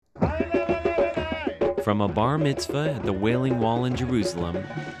From a bar mitzvah at the Wailing Wall in Jerusalem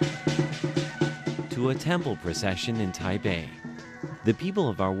to a temple procession in Taipei, the people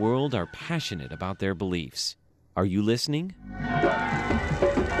of our world are passionate about their beliefs. Are you listening?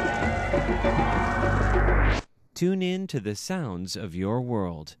 Tune in to the sounds of your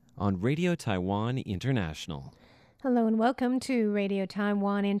world on Radio Taiwan International. Hello and welcome to Radio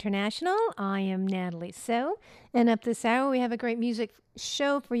Taiwan International. I am Natalie So, and up this hour we have a great music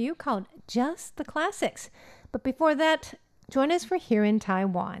show for you called Just the Classics. But before that, join us for Here in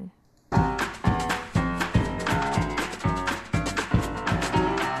Taiwan.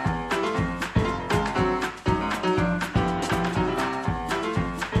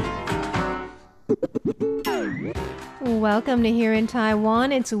 Welcome to Here in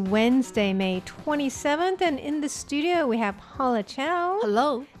Taiwan. It's Wednesday, May 27th, and in the studio we have Paula Chow.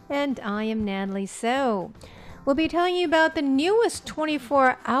 Hello. And I am Natalie So. We'll be telling you about the newest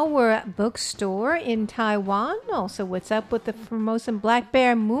 24-hour bookstore in Taiwan, also what's up with the Formosan Black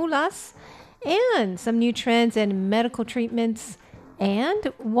Bear Mulas, and some new trends in medical treatments,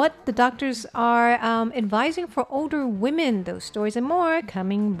 and what the doctors are advising for older women. Those stories and more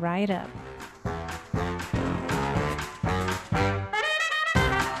coming right up.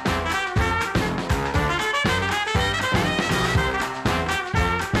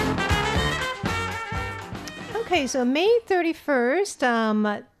 Okay, so May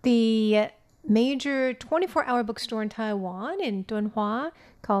 31st, the major 24-hour bookstore in Taiwan, in Dunhua,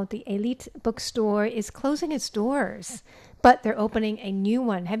 called the Elite Bookstore, is closing its doors. But they're opening a new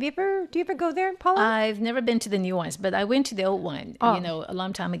one. Do you ever go there, Paula? I've never been to the new ones, but I went to the old one, a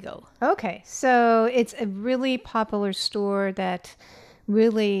long time ago. Okay, so it's a really popular store that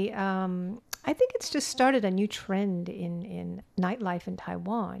really, I think it's just started a new trend in nightlife in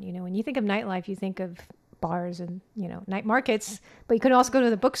Taiwan. You know, when you think of nightlife, you think of bars and, night markets, but you can also go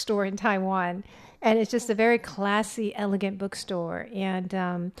to the bookstore in Taiwan. And it's just a very classy, elegant bookstore.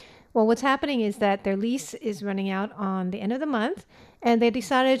 And, what's happening is that their lease is running out on the end of the month, and they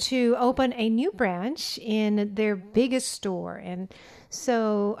decided to open a new branch in their biggest store. And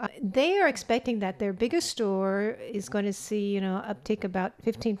so they are expecting that their biggest store is going to see, uptick about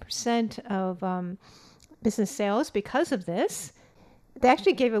 15% of business sales because of this. They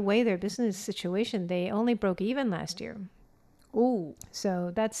actually gave away their business situation. They only broke even last year. Ooh.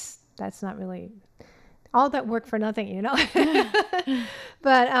 So that's not really all that work for nothing,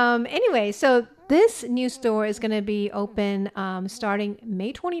 But anyway, so this new store is going to be open starting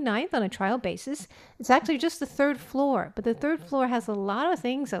May 29th on a trial basis. It's actually just the third floor, but the third floor has a lot of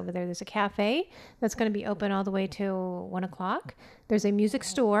things over there. There's a cafe that's going to be open all the way till 1 o'clock. There's a music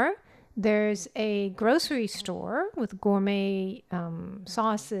store. There's a grocery store with gourmet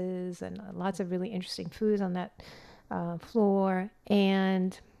sauces and lots of really interesting foods on that floor.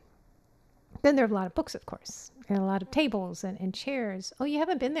 And then there are a lot of books, of course, and a lot of tables and chairs. Oh, you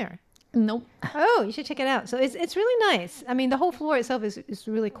haven't been there? Nope. Oh, you should check it out. So it's really nice. I mean, the whole floor itself is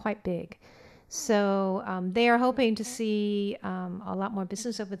really quite big. So they are hoping to see a lot more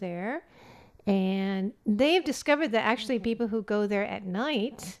business over there. And they've discovered that actually people who go there at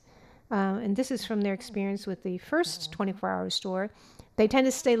night, and this is from their experience with the first 24-hour store, they tend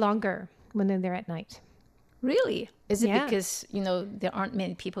to stay longer when they're there at night. Really? Is it because, there aren't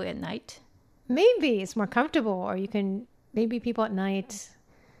many people at night? Maybe it's more comfortable, or maybe people at night,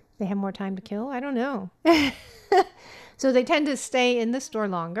 they have more time to kill. I don't know. So they tend to stay in the store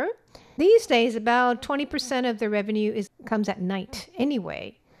longer. These days, about 20% of their revenue comes at night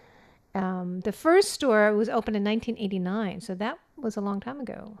anyway. The first store was opened in 1989, so that was a long time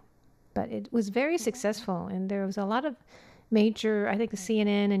ago. But it was very successful, and there was a lot of major, I think the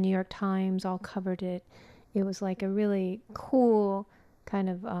CNN and New York Times all covered it. It was like a really cool kind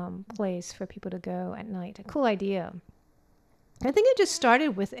of place for people to go at night. A cool idea. I think it just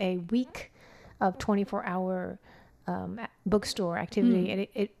started with a week of 24-hour bookstore activity, and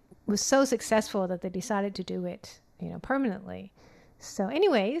it was so successful that they decided to do it, permanently. So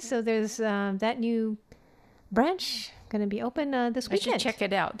anyway, there's that new branch going to be open this weekend. I should check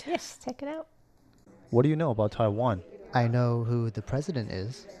it out. Yes, check it out. What do you know about Taiwan? I know who the president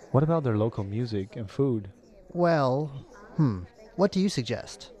is. What about their local music and food? Well, what do you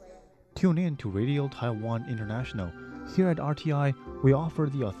suggest? Tune in to Radio Taiwan International. Here at RTI, we offer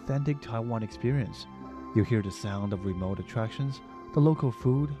the authentic Taiwan experience. You'll hear the sound of remote attractions, the local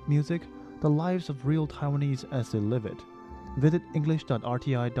food, music, the lives of real Taiwanese as they live it. Visit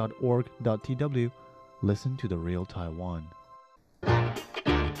english.rti.org.tw. Listen to the real Taiwan.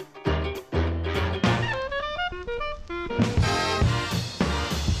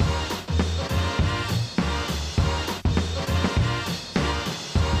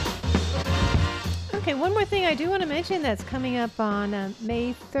 Okay, one more thing I do want to mention that's coming up on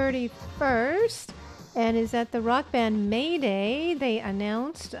May 31st and is at the rock band Mayday. They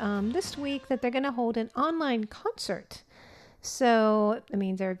announced this week that they're going to hold an online concert. So that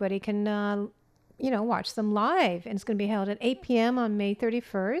means everybody can, watch them live. And it's going to be held at 8 p.m. on May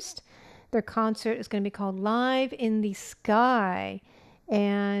 31st. Their concert is going to be called Live in the Sky.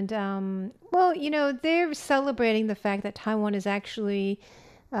 And, they're celebrating the fact that Taiwan is actually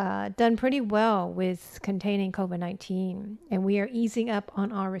done pretty well with containing COVID-19. And we are easing up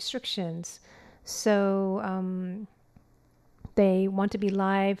on our restrictions. So they want to be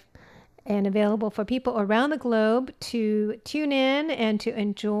live and available for people around the globe to tune in and to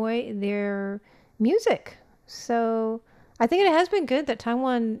enjoy their music. So I think it has been good that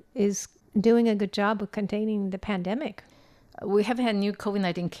Taiwan is doing a good job of containing the pandemic. We haven't had new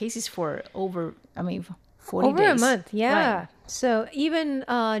COVID-19 cases for 40 days. Over a month, yeah. Right. So even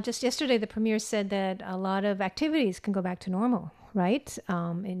just yesterday, the premier said that a lot of activities can go back to normal, right?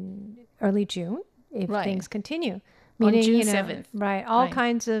 In early June, if things continue. Meaning, on June 7th. Right. All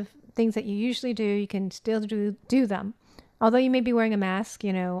kinds of things that you usually do, you can still do them. Although you may be wearing a mask,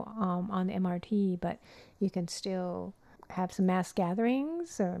 on the MRT, but you can still have some mass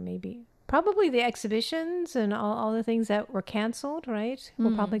gatherings or probably the exhibitions and all the things that were canceled, right?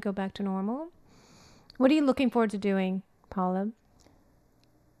 Will probably go back to normal. What are you looking forward to doing, Paula?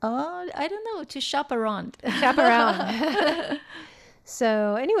 I don't know, to shop around. Shop around.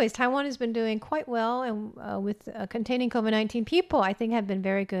 So anyways, Taiwan has been doing quite well and with containing COVID-19. People, I think, have been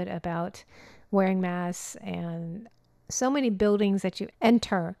very good about wearing masks, and so many buildings that you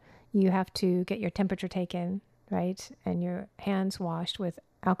enter, you have to get your temperature taken, right? And your hands washed with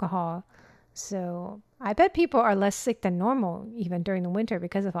alcohol. So I bet people are less sick than normal even during the winter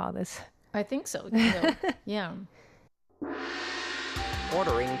because of all this. I think so. Yeah.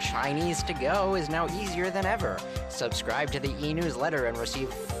 Ordering Chinese to go is now easier than ever. Subscribe to the e-newsletter and receive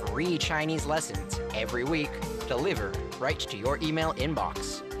free Chinese lessons every week, delivered right to your email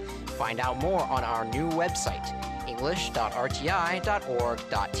inbox. Find out more on our new website,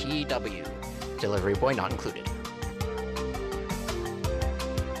 english.rti.org.tw. Delivery boy not included.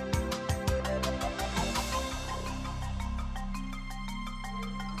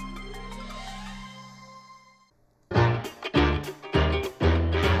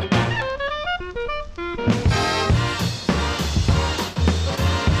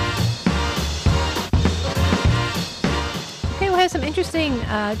 Some interesting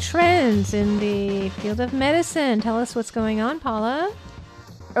trends in the field of medicine. Tell us what's going on, Paula.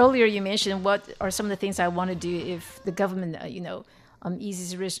 Earlier you mentioned what are some of the things I want to do if the government,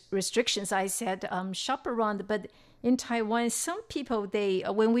 eases restrictions. I said shop around, but in Taiwan, some people, they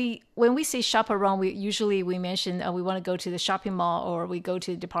when we say shop around, we mention we want to go to the shopping mall, or we go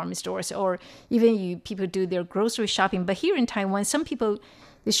to department stores, or even people do their grocery shopping. But here in Taiwan, some people,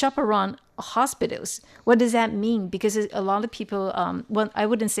 they shop around hospitals. What does that mean? Because a lot of people, I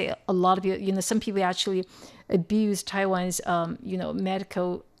wouldn't say a lot of people, some people actually abuse Taiwan's,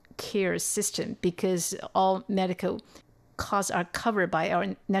 medical care system, because all medical costs are covered by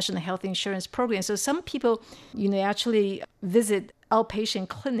our national health insurance program. So some people, actually visit outpatient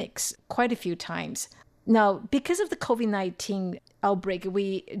clinics quite a few times. Now, because of the COVID-19 outbreak,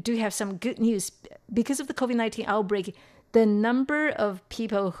 we do have some good news. Because of the COVID-19 outbreak, the number of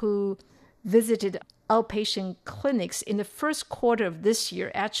people who visited outpatient clinics in the first quarter of this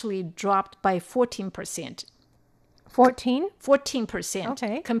year actually dropped by 14%.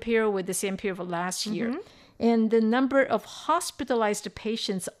 14%, compared with the same period of last year. And the number of hospitalized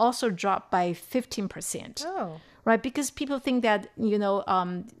patients also dropped by 15%. Oh. Right, because people think that,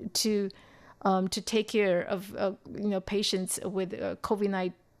 to take care of, patients with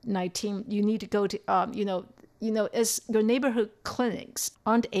COVID-19, you need to go to, as your neighborhood clinics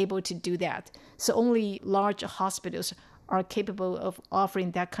aren't able to do that. So only large hospitals are capable of offering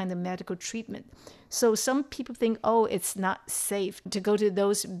that kind of medical treatment. So some people think, it's not safe to go to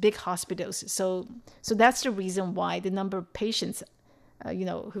those big hospitals. So that's the reason why the number of patients,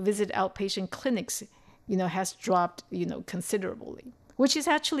 who visit outpatient clinics, has dropped, considerably, which is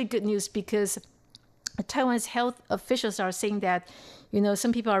actually good news, because Taiwan's health officials are saying that,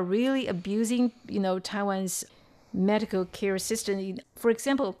 some people are really abusing, Taiwan's medical care system. For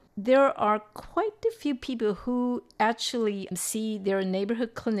example, there are quite a few people who actually see their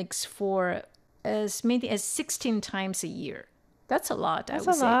neighborhood clinics for as many as 16 times a year. That's a lot, I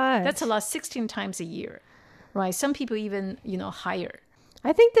would say. That's a lot, 16 times a year, right? Some people even, higher.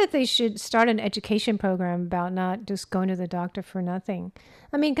 I think that they should start an education program about not just going to the doctor for nothing.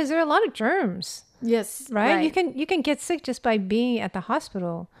 I mean, because there are a lot of germs. Yes, right? You can get sick just by being at the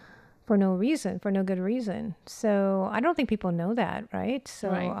hospital for no reason, for no good reason. So I don't think people know that, right? So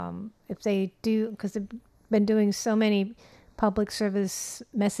Right. If they do, because they've been doing so many public service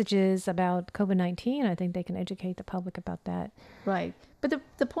messages about COVID-19, I think they can educate the public about that. Right. But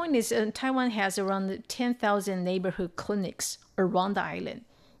the point is, Taiwan has around 10,000 neighborhood clinics around the island.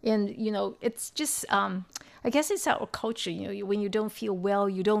 And, it's just, I guess it's our culture. When you don't feel well,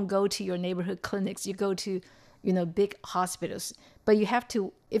 you don't go to your neighborhood clinics. You go to, big hospitals. But you have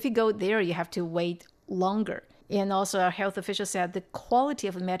to, if you go there, you have to wait longer. And also our health officials said the quality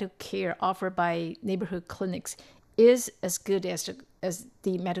of medical care offered by neighborhood clinics is as good as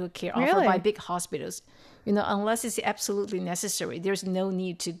the medical care offered Really? by big hospitals. Unless it's absolutely necessary, there's no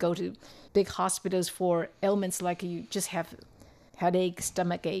need to go to big hospitals for ailments like you just have headache,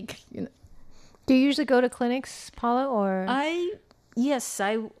 stomach ache. Do you usually go to clinics, Paula, or? I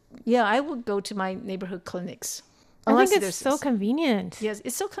would go to my neighborhood clinics. I Unless think there's- it's so convenient. Yes,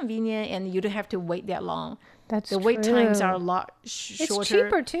 it's so convenient, and you don't have to wait that long. That's The wait times true. are a lot It's shorter.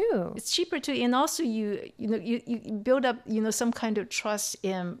 cheaper too. It's cheaper too, and also you build up some kind of trust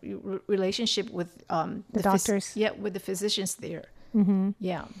and relationship with the doctors. with the physicians there. Mm-hmm.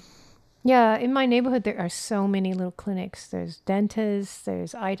 Yeah. Yeah, in my neighborhood, there are so many little clinics. There's dentists,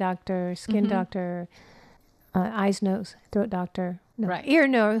 there's eye doctor, skin doctor, eyes, nose, throat doctor. No, Right. Ear,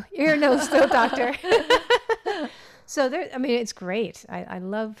 nose, throat doctor. So it's great. I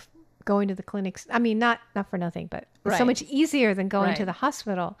love going to the clinics. I mean, not for nothing, but it's so Right. much easier than going to Right. the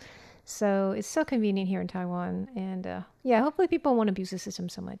hospital. So it's so convenient here in Taiwan. And hopefully people won't abuse the system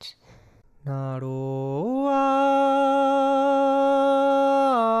so much. なろあ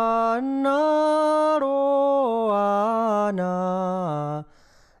なろあな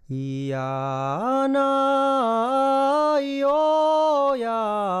いやないよ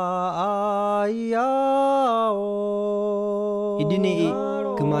やいやお Idini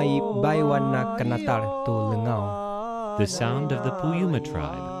kemai baiwana kanatar tu lengau. The sound of the Puyuma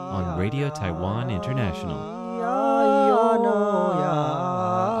tribe on Radio Taiwan International.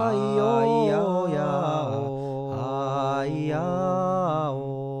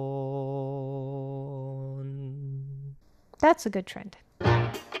 That's a good trend.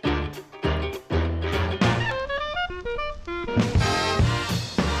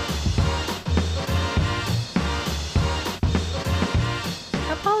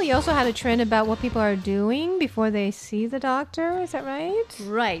 Paul, you also had a trend about what people are doing before they see the doctor. Is that right?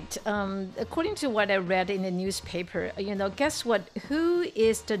 Right. According to what I read in the newspaper, guess what? Who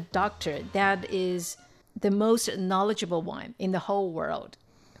is the doctor that is the most knowledgeable one in the whole world?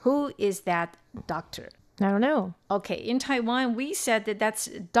 Who is that doctor? I don't know. Okay, in Taiwan, we said that that's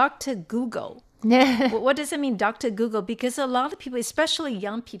Dr. Google. Yeah. What does it mean, Dr. Google? Because a lot of people, especially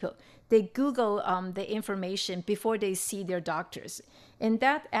young people, they Google the information before they see their doctors. And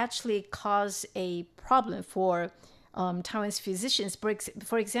that actually caused a problem for Taiwanese physicians.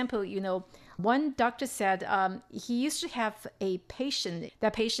 For example, one doctor said he used to have a patient.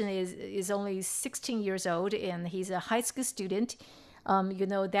 That patient is only 16 years old, and he's a high school student.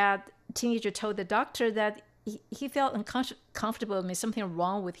 That teenager told the doctor that he felt uncomfortable, I mean, something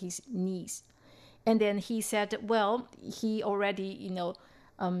wrong with his knees. And then he said, well, he already,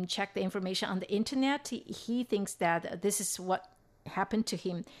 checked the information on the internet. He thinks that this is what happened to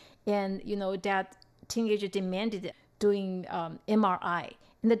him. And, that teenager demanded doing MRI.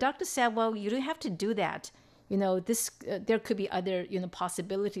 And the doctor said, well, you don't have to do that. There could be other,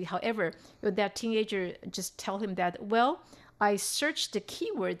 possibility. However, that teenager just tell him that, well, I searched the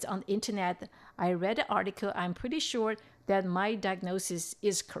keywords on the internet. I read an article. I'm pretty sure that my diagnosis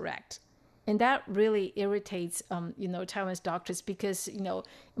is correct. And that really irritates, Taiwanese doctors because,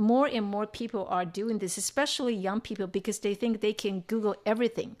 more and more people are doing this, especially young people, because they think they can Google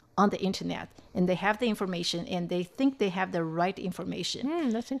everything on the internet and they have the information and they think they have the right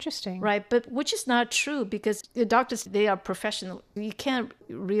information. That's interesting. Right. But which is not true because the doctors, they are professional. You can't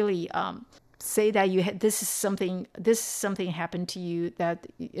really say that this is something happened to you that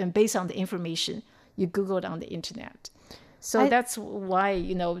based on the information you Googled on the internet. So that's why,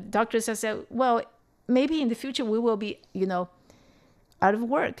 doctors have said, well, maybe in the future we will be, out of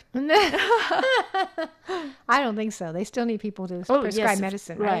work. I don't think so. They still need people to prescribe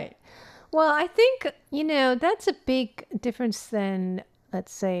medicine, right? Well, I think, that's a big difference than,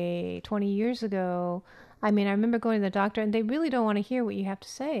 let's say, 20 years ago. I mean, I remember going to the doctor and they really don't want to hear what you have to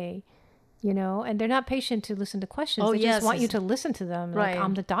say, and they're not patient to listen to questions. They just want you to listen to them. Right. Like,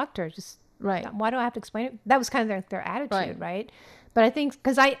 I'm the doctor. Just Right. Why do I have to explain it? That was kind of their attitude, right? But I think,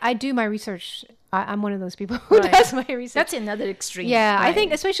 because I do my research I'm one of those people who does my research. That's another extreme. Yeah, I Right.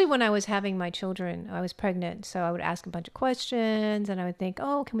 think especially when I was having my children, I was pregnant, so I would ask a bunch of questions, and I would think,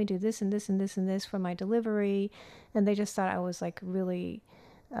 oh, can we do this and this and this and this for my delivery? And they just thought I was like really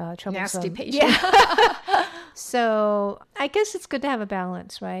troublesome. Nasty patient. Yeah. So I guess it's good to have a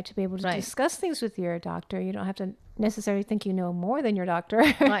balance, right? To be able to Right. discuss things with your doctor. You don't have to necessarily think you know more than your doctor.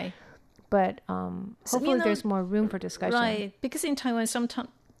 Right. But So, hopefully there's more room for discussion. Right. Because in Taiwan,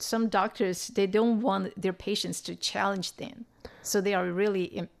 some doctors, they don't want their patients to challenge them. So they are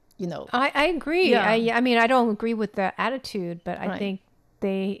really, I agree. Yeah. I mean, I don't agree with the attitude, but I Right. think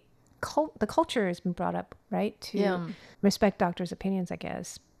the culture has been brought up, right, to Yeah. respect doctors' opinions, I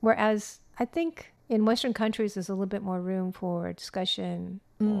guess. Whereas I think in Western countries, there's a little bit more room for discussion,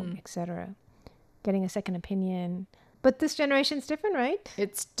 etc. Getting a second opinion. But this generation's different, right?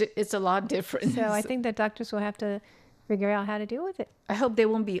 it's a lot different. So I think that doctors will have to figure out how to deal with it. I hope they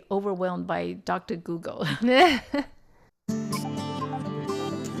won't be overwhelmed by Dr. Google.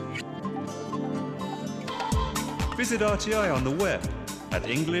 Visit RTI on the web at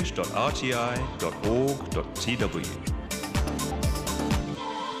english.rti.org.tw.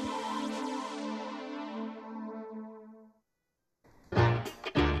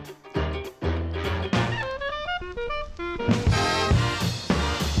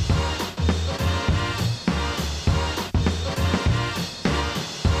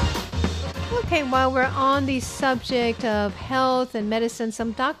 Okay, while we're on the subject of health and medicine,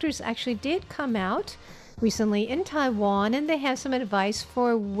 some doctors actually did come out recently in Taiwan, and they have some advice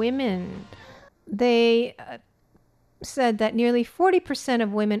for women. They said that nearly 40%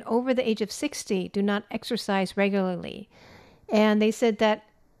 of women over the age of 60 do not exercise regularly. And they said that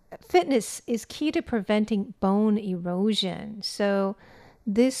fitness is key to preventing bone erosion. So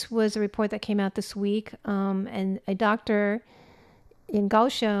this was a report that came out this week, and a doctor in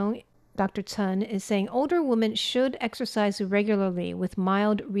Kaohsiung, Dr. Chen, is saying older women should exercise regularly with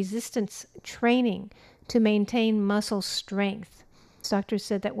mild resistance training to maintain muscle strength. This doctor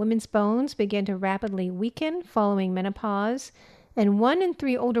said that women's bones begin to rapidly weaken following menopause, and 1 in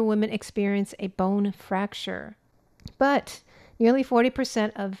 3 older women experience a bone fracture. But nearly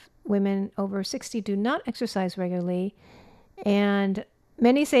 40% of women over 60 do not exercise regularly, and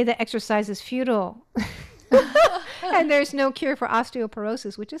many say that exercise is futile. And there's no cure for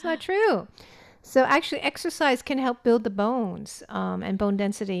osteoporosis, which is not true. So actually, exercise can help build the bones and bone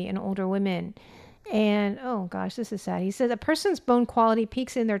density in older women. And, oh gosh, this is sad. He said a person's bone quality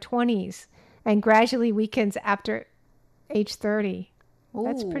peaks in their 20s and gradually weakens after age 30.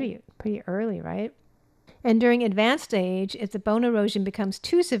 That's pretty early, right? And during advanced age, if the bone erosion becomes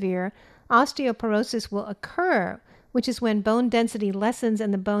too severe, osteoporosis will occur, which is when bone density lessens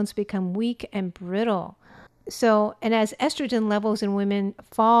and the bones become weak and brittle. So, and as estrogen levels in women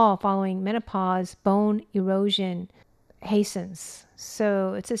fall following menopause, bone erosion hastens.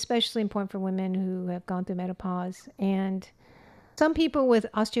 So it's especially important for women who have gone through menopause. And some people with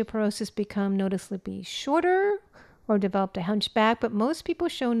osteoporosis become noticeably shorter or develop a hunchback, but most people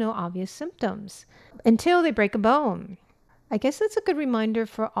show no obvious symptoms until they break a bone. I guess that's a good reminder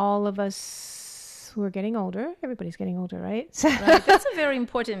for all of us who are getting older. Everybody's getting older, right? Right. That's a very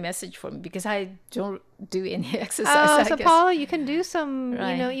important message for me because I don't do any exercise. I So guess. Paula, you can do some,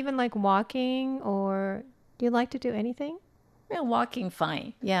 Right. even like walking, or do you like to do anything? Yeah, walking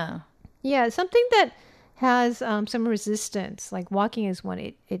fine. Yeah. Yeah, something that has some resistance. Like walking is one.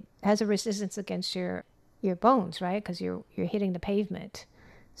 It has a resistance against your bones, right? Because you're hitting the pavement.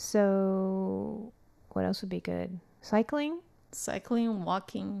 So what else would be good? Cycling? Cycling,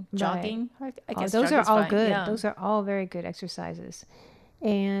 walking, Right. jogging. I guess those are jogging's all fine. good. Yeah. Those are all very good exercises.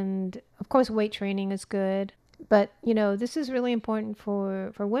 And of course, weight training is good. But, this is really important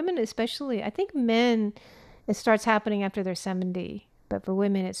for women, especially. I think men, it starts happening after they're 70. But for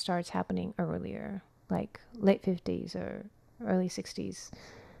women, it starts happening earlier, like late 50s or early 60s.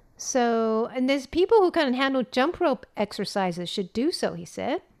 So, and there's people who can handle jump rope exercises should do so, he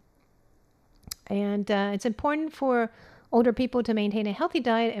said. And it's important for older people to maintain a healthy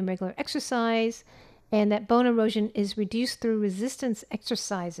diet and regular exercise, and that bone erosion is reduced through resistance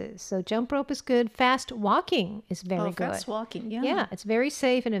exercises. So jump rope is good. Fast walking is very good. Fast walking. Yeah. Yeah, it's very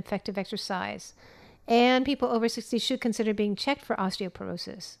safe and effective exercise. And people over 60 should consider being checked for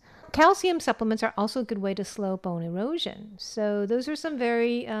osteoporosis. Calcium supplements are also a good way to slow bone erosion. So those are some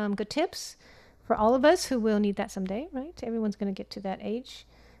very good tips for all of us who will need that someday, right? Everyone's going to get to that age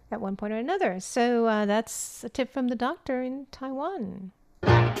at one point or another. So that's a tip from the doctor in Taiwan.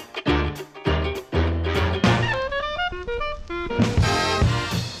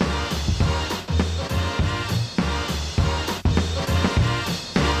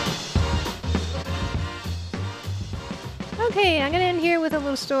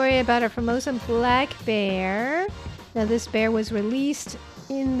 little story about a Formosan black bear. Now, this bear was released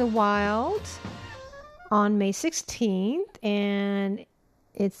in the wild on May 16th, and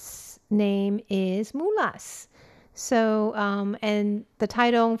its name is Mulas. So, and the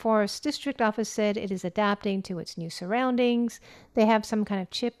Taidong Forest District Office said it is adapting to its new surroundings. They have some kind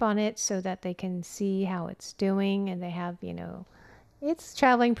of chip on it so that they can see how it's doing, and they have, it's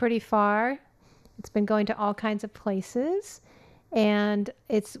traveling pretty far. It's been going to all kinds of places, and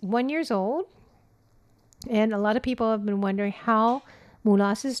it's 1 year old. And a lot of people have been wondering how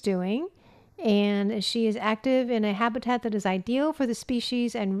Mulas is doing. And she is active in a habitat that is ideal for the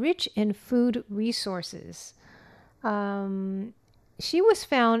species and rich in food resources. She was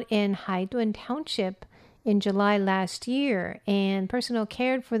found in Haidun Township in July last year, and personnel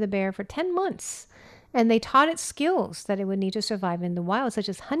cared for the bear for 10 months. And they taught it skills that it would need to survive in the wild, such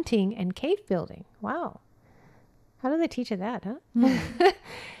as hunting and cave building. Wow. How do they teach it that, huh?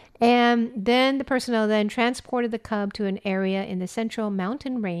 And then the personnel then transported the cub to an area in the central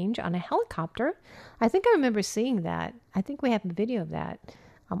mountain range on a helicopter. I think I remember seeing that. I think we have a video of that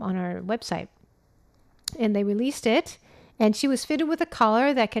on our website. And they released it, and she was fitted with a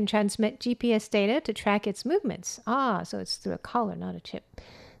collar that can transmit GPS data to track its movements. So it's through a collar, not a chip.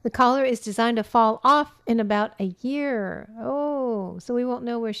 The collar is designed to fall off in about a year. So we won't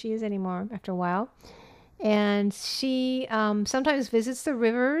know where she is anymore after a while. And she sometimes visits the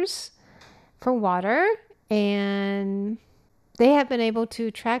rivers for water, and they have been able to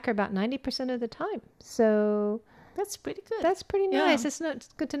track her about 90% of the time. So that's pretty good. That's pretty nice. It's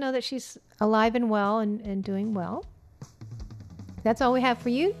good to know that she's alive and well and doing well. That's all we have for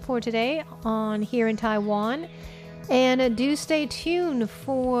you for today on Here in Taiwan. And do stay tuned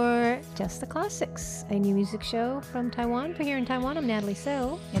for Just the Classics, a new music show from Taiwan. For Here in Taiwan, I'm Natalie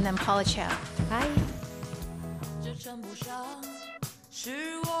So. And I'm Paula Chow. Bye. 这称不上是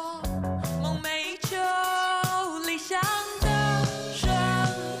我梦寐以求理想的生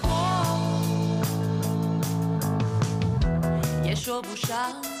活，也说不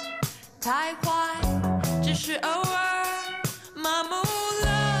上太坏，只是偶尔麻木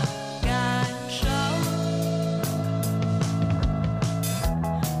了感受。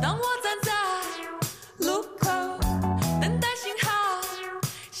当我站在路口等待信号，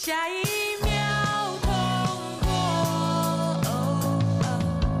下一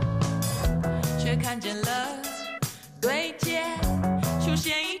看见了对街出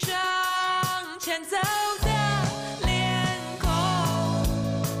现一张欠走的脸孔，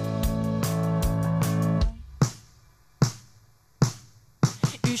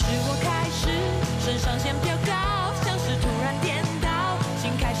于是我开始身上线飘高，像是突然颠倒，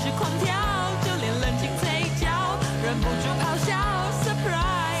心开始狂跳，就连冷静嘴角忍不住咆哮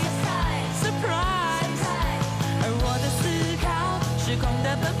Surprise Surprise， 而我的思考失控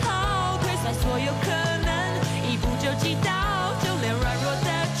的奔跑，所有可能一步就击倒，就连软弱的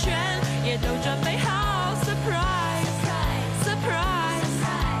拳也都准备好 Surprise Surprise，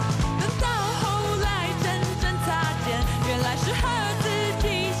 等到后来真正擦肩，原来是和自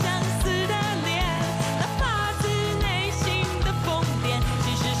己相似的脸，那发自内心的疯癫，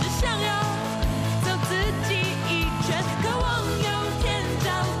其实是想要走自己一圈，渴望有天找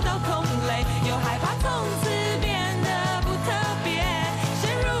到同类，又害怕从此变得不特别，陷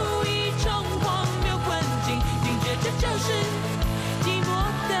入一种荒谬困境，惊觉这就是寂寞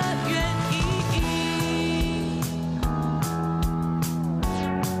的原因。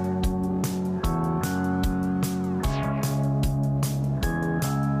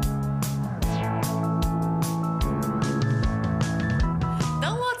当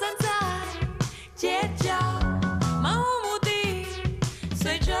我站在街角，漫无目的，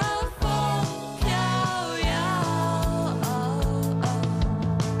随着风飘摇，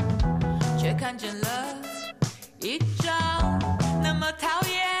却看见了一张那么讨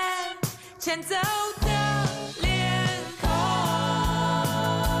厌欠走的脸孔。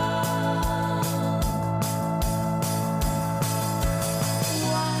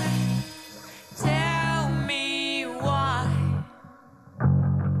Why? Tell me why?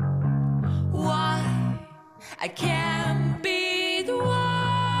 Why? I can't be the one.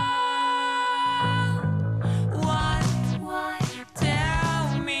 Why? Why?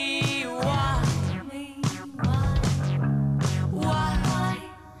 Tell me why? Why?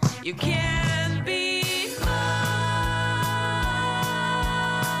 You can't be mine.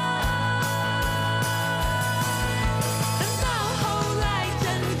 等到后来真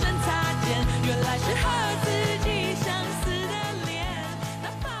正擦肩，原来是和自己相似的脸，那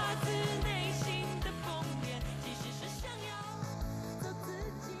发自内心的疯癫，其实是想要走自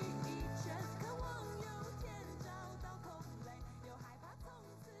己一圈，渴望有天找到同类，又害怕从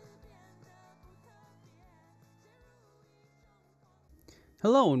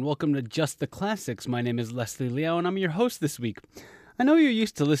Hello and welcome to Just the Classics. My name is Leslie Liao and I'm your host this week. I know you're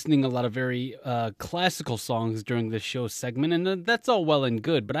used to listening to a lot of very classical songs during this show segment, and that's all well and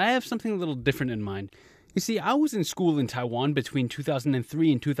good, but I have something a little different in mind. You see, I was in school in Taiwan between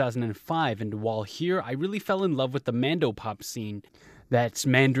 2003 and 2005, and while here, I really fell in love with the Mandopop scene. That's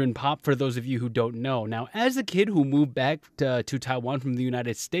Mandarin pop for those of you who don't know. Now, as a kid who moved back to Taiwan from the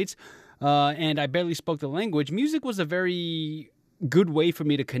United States, and I barely spoke the language, music was a very good way for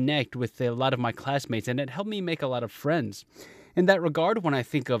me to connect with a lot of my classmates, and it helped me make a lot of friends. In that regard, when I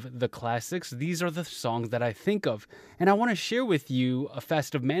think of the classics, these are the songs that I think of, and I want to share with you a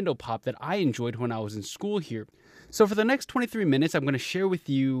festive Mandopop that I enjoyed when I was in school here. So for the next 23 minutes, I'm going to share with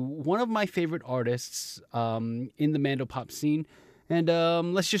you one of my favorite artists in the Mandopop scene,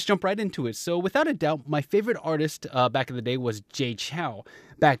 and let's just jump right into it. So without a doubt, my favorite artist back in the day was Jay Chou.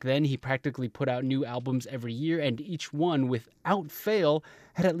 Back then, he practically put out new albums every year, and each one, without fail,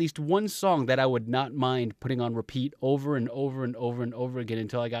 had at least one song that I would not mind putting on repeat over and over and over and over again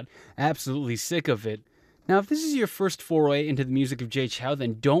until I got absolutely sick of it. Now, if this is your first foray into the music of Jay Chou,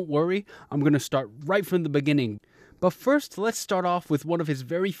 then don't worry, I'm going to start right from the beginning. But first, let's start off with one of his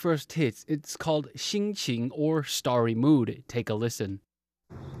very first hits. It's called Xing Qing, or Starry Mood. Take a listen.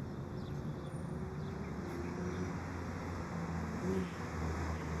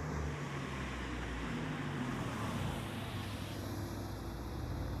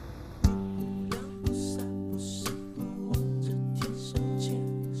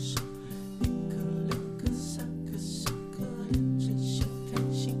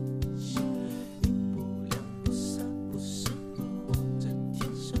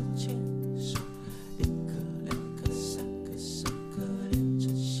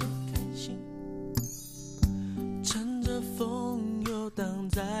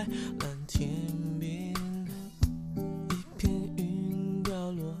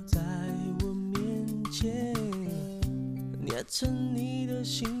成你的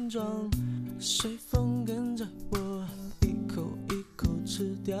形状，随风跟着我，一口一口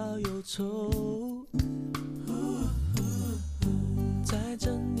吃掉忧愁。载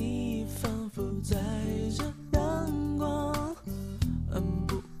着你，仿佛载着阳光，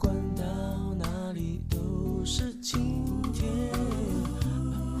不管到哪里都是晴天。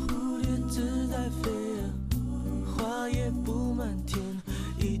蝴蝶自在飞，花也布满天，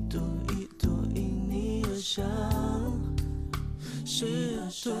一朵一朵因你而香。试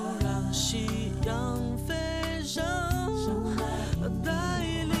图让夕阳飞上，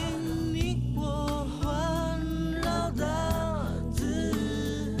带领你我环绕大自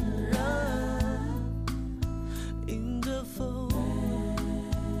然，迎着风，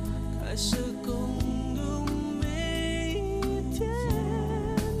开始共度每一天。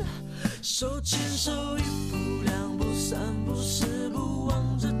手牵手，一步两步三步四步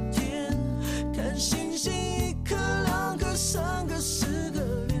望着天，看星星一颗两颗三颗四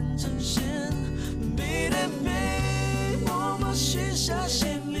个连成线，背对背默默许下心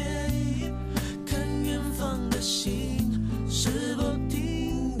愿，看远方的星是否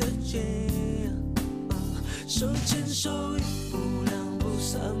听得见。手牵手，一步两步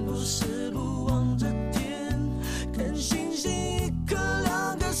三步四步望着天，看星星一颗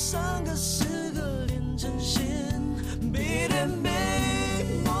两颗三颗四个连成线，背对背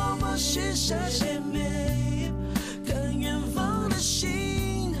默默许下心愿，看远方的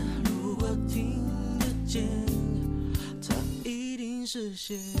星如果听得见，它一定实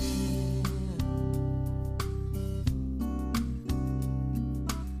现。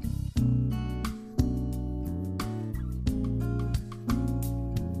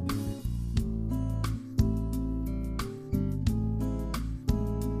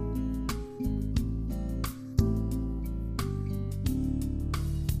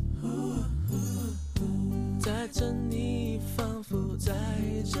载着你，仿佛载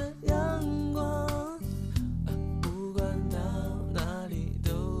着阳光，不管到哪里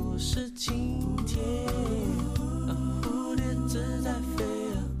都是晴天。蝴蝶自在飞，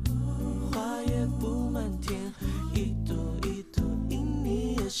花也布满天，一朵一朵因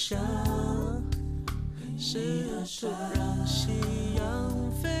你而香。试图让夕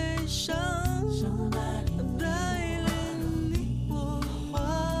阳飞上，带领你我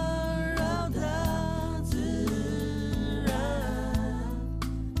环绕大自然，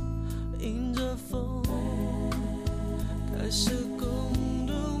迎着风，开始共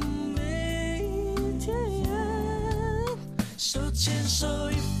度每一天。手牵手，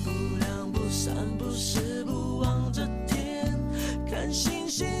一步两步三步四步望着天，看星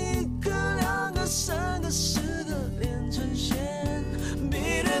星一颗两颗三颗四个连成线，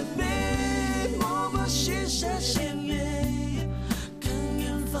背对背默默许下心愿，看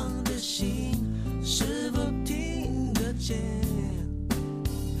是否听得见？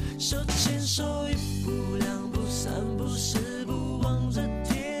手牵手一步两步三步四步望着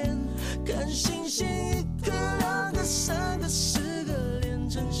天，看星星一个两个三个四个连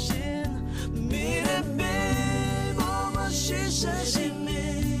成线。咪来咪，默默许下心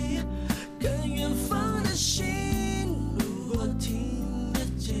里，看远方的心，如果听得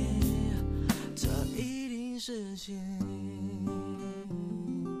见，它一定实现。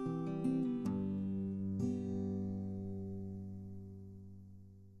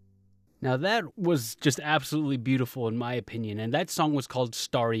Now that was just absolutely beautiful in my opinion, and that song was called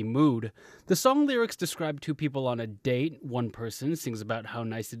Starry Mood. The song lyrics describe two people on a date. One person sings about how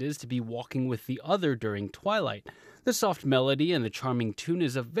nice it is to be walking with the other during twilight. The soft melody and the charming tune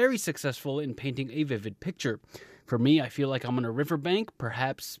is very successful in painting a vivid picture. For me, I feel like I'm on a riverbank.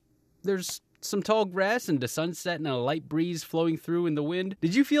 Perhaps there's some tall grass and a sunset and a light breeze flowing through in the wind.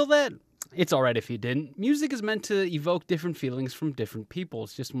 Did you feel that? It's alright if you didn't. Music is meant to evoke different feelings from different people.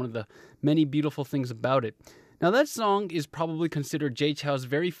 It's just one of the many beautiful things about it. Now, that song is probably considered Jay Chou's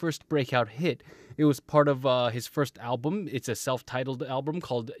very first breakout hit. It was part of his first album. It's a self-titled album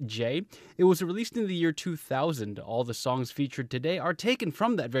called Jay. It was released in the year 2000. All the songs featured today are taken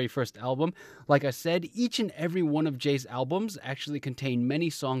from that very first album. Like I said, each and every one of Jay's albums actually contain many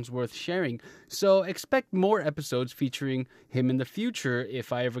songs worth sharing. So expect more episodes featuring him in the future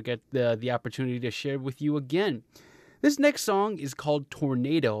if I ever get the opportunity to share with you again. This next song is called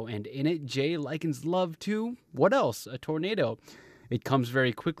Tornado, and in it, Jay likens love to, what else? A tornado. It comes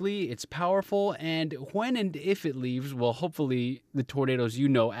very quickly, it's powerful, and when and if it leaves, well, hopefully the tornadoes you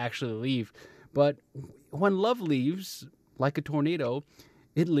know actually leave. But when love leaves, like a tornado,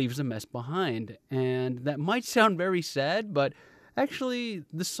 it leaves a mess behind. And that might sound very sad, but actually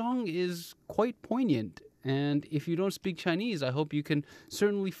the song is quite poignant. And if you don't speak Chinese, I hope you can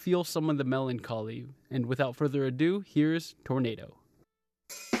certainly feel some of the melancholy. And without further ado, here's Tornado.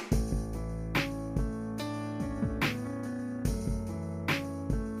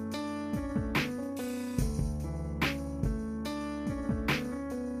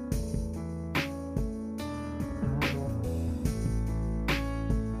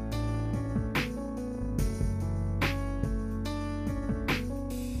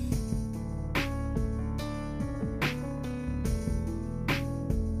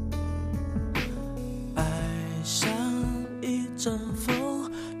 阵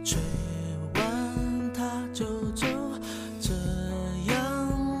风吹完它就走，这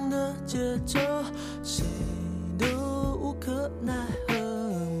样的节奏谁都无可奈何。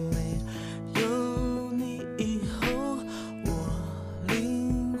没有你以后，我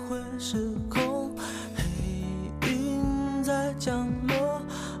灵魂失控，黑云在降落，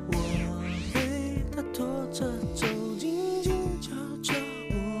我被它拖着走，静静悄悄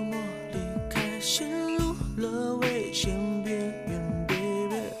默默离开，陷入了危险边缘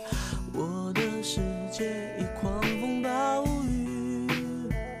baby， 我的世界已狂风暴雨，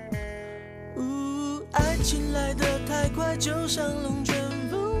爱情来得太快，就像龙卷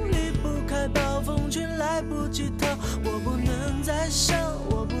风，离不开暴风圈，来不及逃，我不能再想，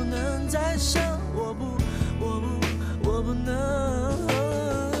我不能再想，我不能，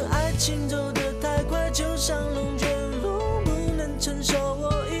爱情走得太快，就像龙卷风，不能承受，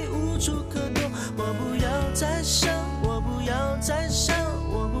我已无处可躲，我不要再想，我不要再想，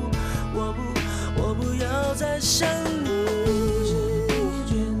我不要再想你。不知不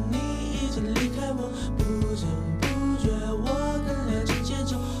觉你已经离开我，不知不觉我跟爱情结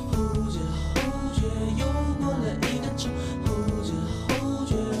束，后知后觉又过了一个秋，后知后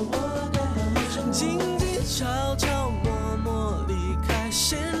觉我该好好生活，静静悄悄默默离开，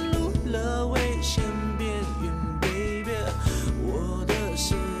陷入了危险边缘 baby， 我的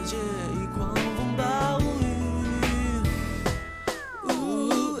世界已狂风暴雨，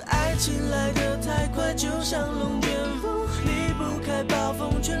爱情来得太快，就像龙卷风，离不开暴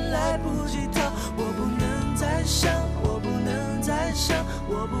风圈，来不及逃，我不能再想，我不能再想，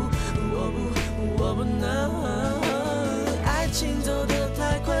我不能，爱情走得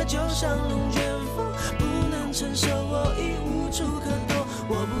太快，就像龙卷风，不能承受，我已无处可躲，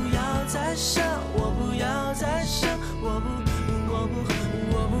我不要再想，我不要再想，我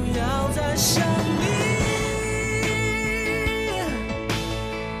不要再想你。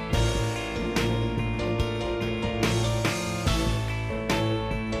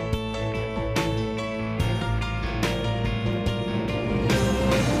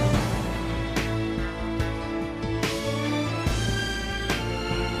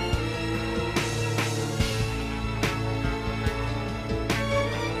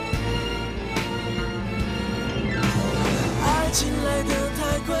爱情来得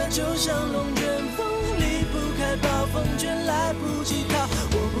太快，就像龙卷风，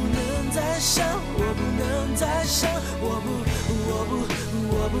想，我不能再想，我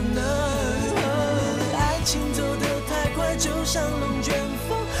不能。爱情走得太快，就像龙卷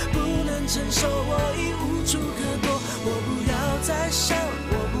风，不能承受，我已无处可躲。我不要再想，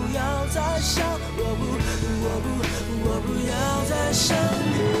我不要再想，我不要再想。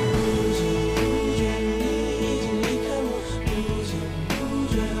不知不觉你已经离开我，不知不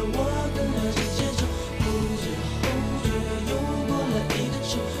觉我跟了这节奏，不知不觉又过了一个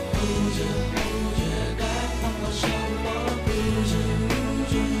秋，不知不觉该好好生活，不知不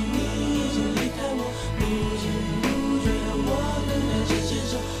觉你已经离开我，不知不觉我跟了这节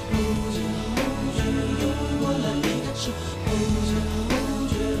奏，不知不觉又过了一个秋，不知不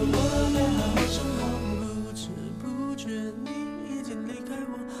觉我该好好生活，不知不觉你已经离开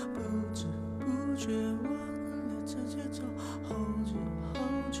我，不知不觉我跟了这节奏，后知后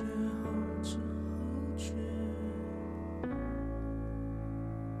觉，后知后觉。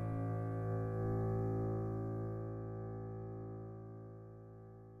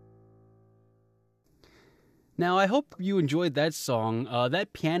Now, I hope you enjoyed that song.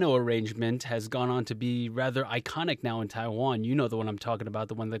 That piano arrangement has gone on to be rather iconic now in Taiwan. You know the one I'm talking about,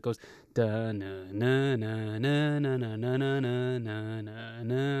 the one that goes da na na na na na na na na na na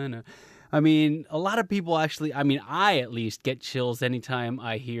na na. I mean, a lot of people actually, I at least get chills anytime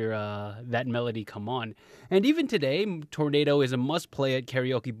I hear that melody come on. And even today, Tornado is a must-play at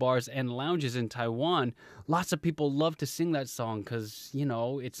karaoke bars and lounges in Taiwan. Lots of people love to sing that song because,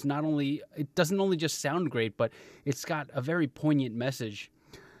 it doesn't only just sound great, but it's got a very poignant message.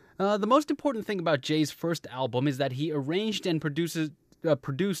 The most important thing about Jay's first album is that he arranged and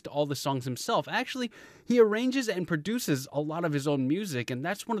produced all the songs himself. Actually, he arranges and produces a lot of his own music, and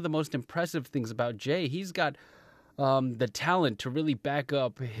that's one of the most impressive things about Jay. He's got the talent to really back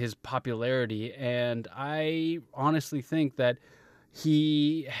up his popularity, and I honestly think that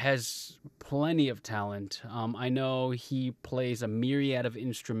he has plenty of talent. I know he plays a myriad of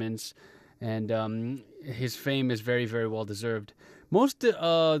instruments, and his fame is very, very well deserved. Most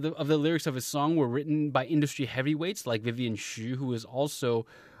of the lyrics of his song were written by industry heavyweights like Vivian Xu, who is also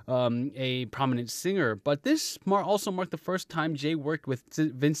a prominent singer. But this also marked the first time Jay worked with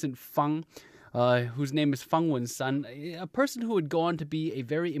Vincent Fang, whose name is Fang Wensan, a person who would go on to be a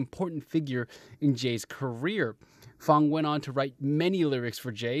very important figure in Jay's career. Fang went on to write many lyrics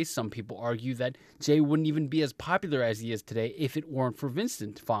for Jay. Some people argue that Jay wouldn't even be as popular as he is today if it weren't for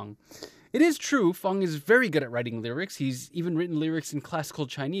Vincent Fang. It is true, Fang is very good at writing lyrics. He's even written lyrics in classical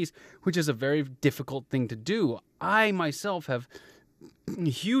Chinese, which is a very difficult thing to do. I myself have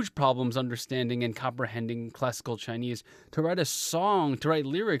huge problems understanding and comprehending classical Chinese. To write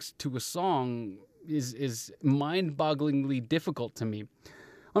lyrics to a song is mind-bogglingly difficult to me.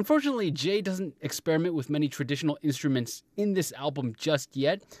 Unfortunately, Jay doesn't experiment with many traditional instruments in this album just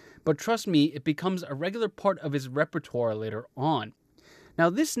yet, but trust me, it becomes a regular part of his repertoire later on. Now,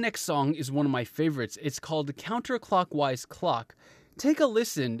 this next song is one of my favorites. It's called Counterclockwise Clock. Take a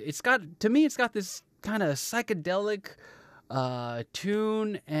listen. It's got this kind of psychedelic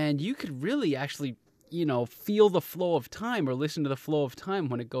tune, and you could really actually, feel the flow of time or listen to the flow of time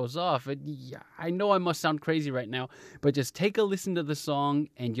when it goes off. I know I must sound crazy right now, but just take a listen to the song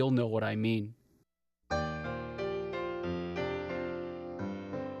and you'll know what I mean.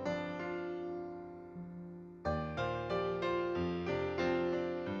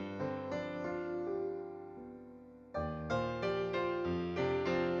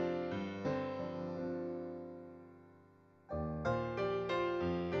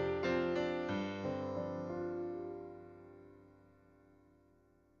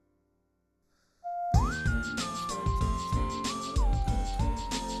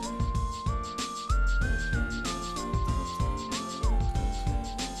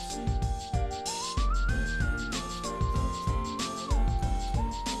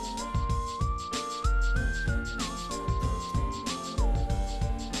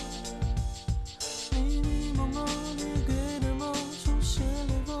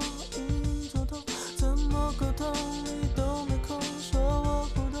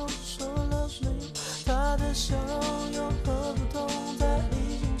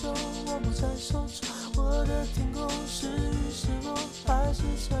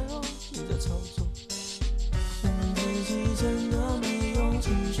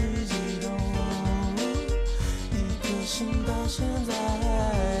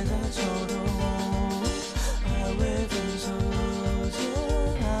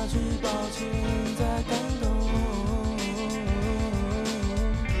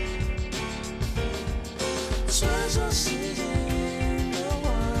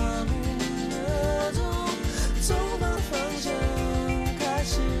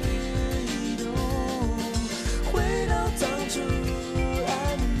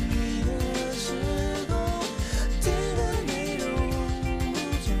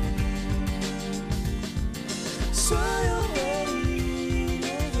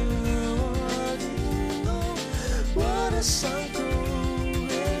 的伤口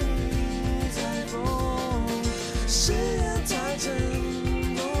被你裁缝，誓言太沉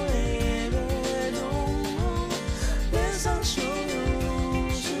重，泪被动容，脸上汹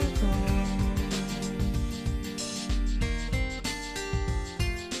涌失控。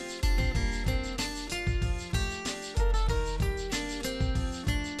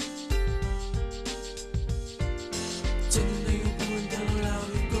真的有不能看到老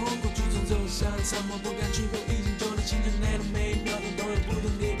员工，过去中走向沙漠，不敢去碰，已经做了青春内的每一秒钟都有不同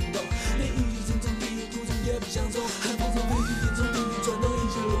的不同，连郁郁葱葱的苦衷也不相从，寒风从飞机点中，命运转动，一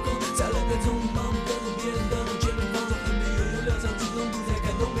切落空，再来个匆忙，跟着别人的梦，全面放纵，还没有料想主动，不再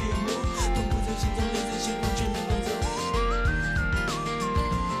感动，没有梦，痛苦在心中，泪在心房，全面放纵。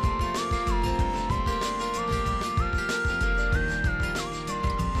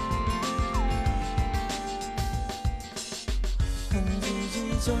恨自己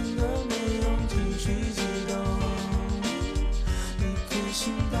真的没用，情绪激动，一颗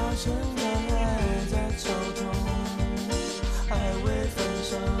心到现在还在抽动，还未分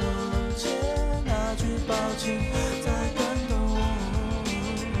手前那句抱歉在感动。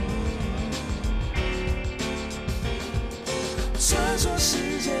穿梭时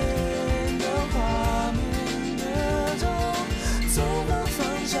间的画面越重，走的方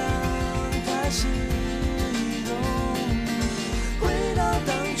向开始移动，回到当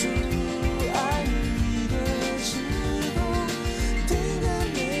初爱你的时空，听的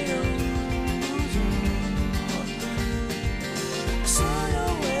内容无踪，所有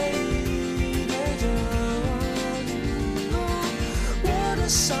回忆对着我凝固，我的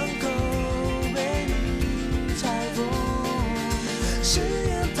伤口被你裁缝，誓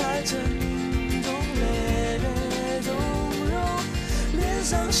言太沉重，泪被动容，脸上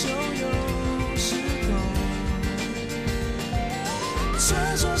汹涌失控。穿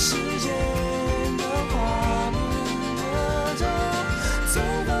梭时间的画面越重，走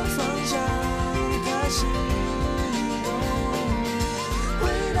的方向开始移动，回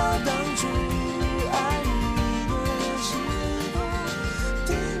到当初爱你的时空，听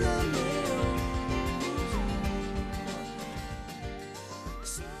的内容无踪，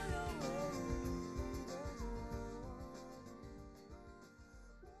所有回忆对着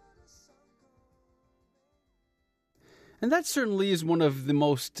And that certainly is one of the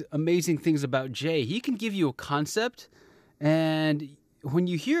most amazing things about Jay. He can give you a concept, and when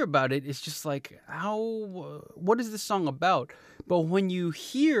you hear about it, it's just like, what is this song about? But when you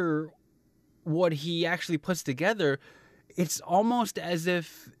hear what he actually puts together, it's almost as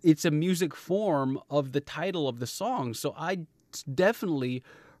if it's a music form of the title of the song. So I definitely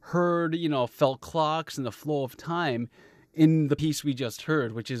heard, felt clocks and the flow of time in the piece we just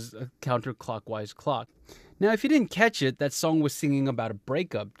heard, which is a counterclockwise clock. Now, if you didn't catch it, that song was singing about a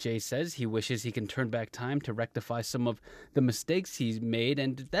breakup. Jay says he wishes he can turn back time to rectify some of the mistakes he's made,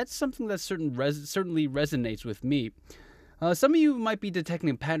 and that's something that certainly resonates with me. Some of you might be detecting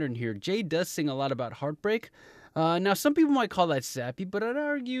a pattern here. Jay does sing a lot about heartbreak. Now, some people might call that sappy, but I'd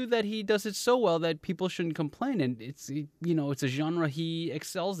argue that he does it so well that people shouldn't complain, and it's a genre he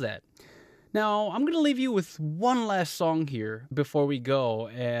excels at. Now, I'm going to leave you with one last song here before we go,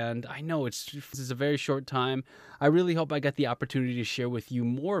 and I know this is a very short time. I really hope I get the opportunity to share with you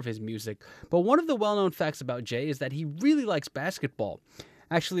more of his music. But one of the well-known facts about Jay is that he really likes basketball.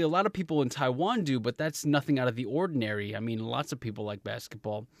 Actually, a lot of people in Taiwan do, but that's nothing out of the ordinary. I mean, lots of people like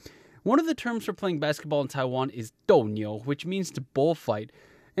basketball. One of the terms for playing basketball in Taiwan is douniu, which means to bullfight.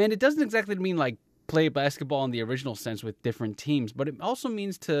 And it doesn't exactly mean like play basketball in the original sense with different teams, but it also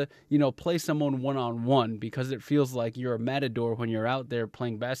means to, play someone one-on-one, because it feels like you're a matador when you're out there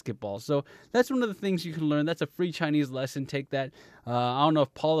playing basketball. So that's one of the things you can learn. That's a free Chinese lesson. Take that. I don't know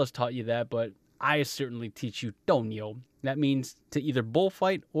if Paula's taught you that, but I certainly teach you douniu. That means to either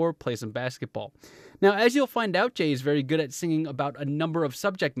bullfight or play some basketball. Now, as you'll find out, Jay is very good at singing about a number of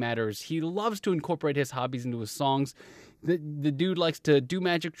subject matters. He loves to incorporate his hobbies into his songs. The dude likes to do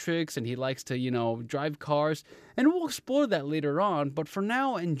magic tricks, and he likes to, drive cars. And we'll explore that later on. But for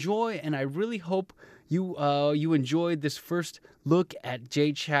now, enjoy, and I really hope you enjoyed this first look at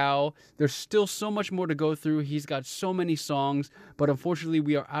Jay Chou. There's still so much more to go through. He's got so many songs, but unfortunately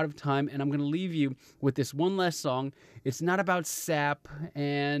we are out of time, and I'm going to leave you with this one last song. It's not about sap,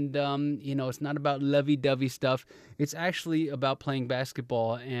 and it's not about lovey-dovey stuff. It's actually about playing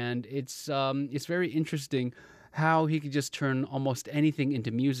basketball, and it's very interesting how he could just turn almost anything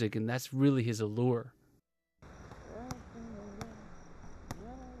into music, and that's really his allure.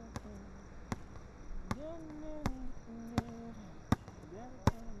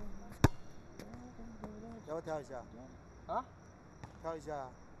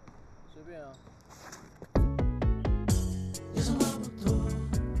 有什么不妥？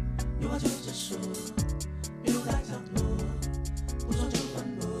有话就直说，别留在角落，不说就反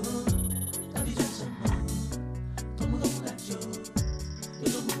驳。到底讲什么？懂不懂篮球？有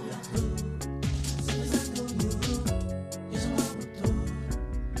种不要喝，四分三都有。有什么不妥？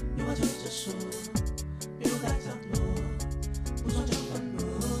有话就直说，别留在角落，不说就反驳。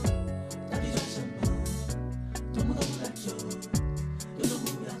到底讲什么？懂不懂篮球？有种不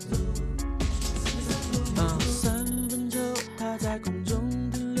要喝，四分三都有。3分球，它在空中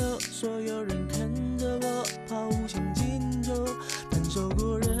停留，所有人看着我抛无情进球，单手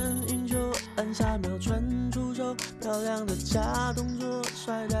过人运球，按下秒传出手，漂亮的假动作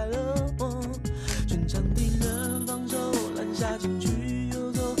甩开了我，全场敌人防守，篮下禁区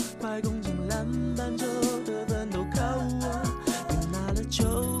游走，快攻进篮板球，得分都靠我，别拿了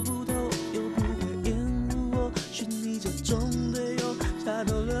球不投，又不会掩护我，寻你这种队友下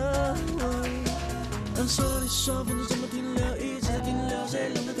头了我。说你说分钟怎么停留，一直在停留，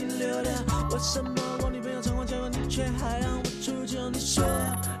谁让它停留了？为什么我女朋友常常叫我，你却还让我出糗？你说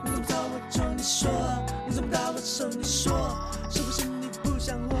你怎么找我就你说，你怎么打我手你说，是不是你不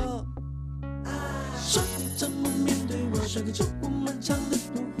想活？说你怎么面对我，甩个球不漫长的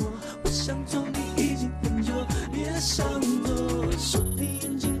怒火，我想走你已经很久，别想躲。说你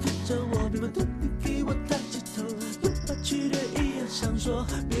眼睛看着我，别把头你给我抬起头，又把去的一样想说，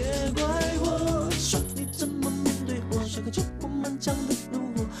别怪我。说你怎么面对我，甩个球不漫长的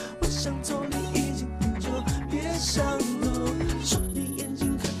怒火，我想走你已经很久，别想躲。说你眼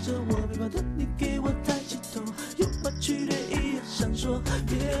睛看着我，别把头你给我抬起头，又把去的一样想说，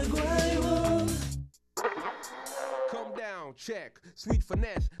别怪我。Calm down, check, sweet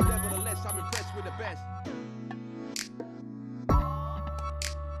finesse. Nevertheless, I'm impressed with the best.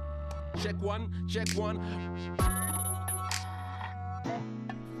 Check one, check one.3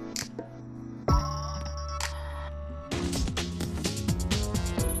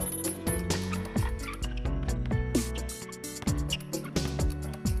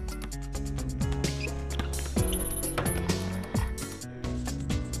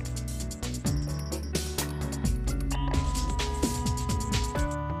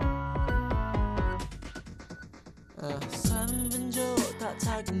分球，它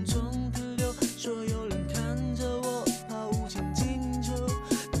在空中停留，所有人看着我抛无情进球，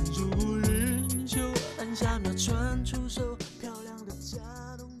单手过人运球，按下秒传出手，漂亮的假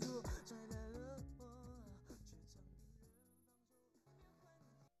动作甩开了我。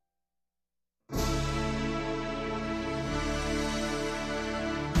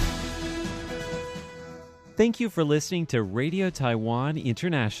Thank you for listening to Radio Taiwan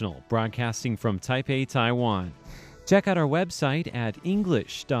International, broadcasting from Taipei, Taiwan. Check out our website at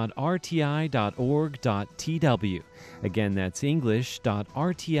english.rti.org.tw. Again, that's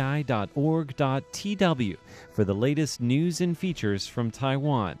english.rti.org.tw for the latest news and features from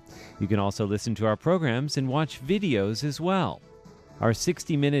Taiwan. You can also listen to our programs and watch videos as well. Our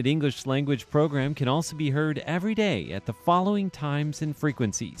 60-minute English language program can also be heard every day at the following times and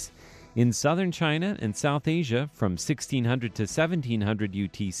frequencies. In southern China and South Asia from 1600 to 1700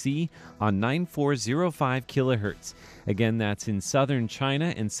 UTC on 9405 kHz. Again, that's in southern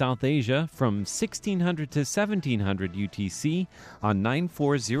China and South Asia from 1600 to 1700 UTC on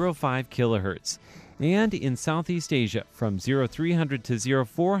 9405 kHz. And in Southeast Asia from 0300 to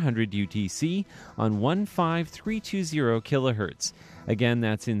 0400 UTC on 15320 kHz. Again,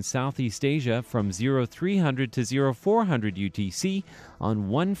 that's in Southeast Asia from 0300 to 0400 UTC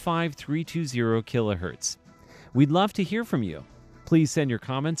on 15320 kHz. We'd love to hear from you. Please send your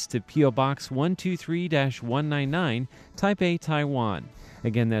comments to P.O. Box 123-199, Taipei, Taiwan.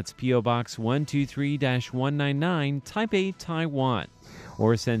 Again, that's P.O. Box 123-199, Taipei, Taiwan.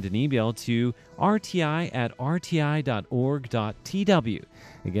 Or send an email to rti@rti.org.tw.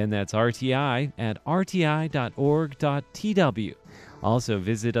 Again, that's rti@rti.org.tw. Also,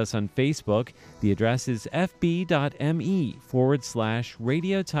 visit us on Facebook. The address is fb.me/Radio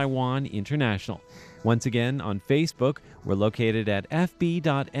Taiwan International. Once again, on Facebook, we're located at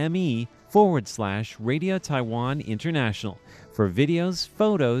fb.me/Radio Taiwan International for videos,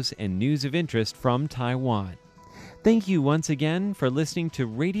 photos, and news of interest from Taiwan. Thank you once again for listening to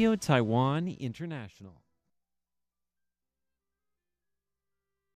Radio Taiwan International.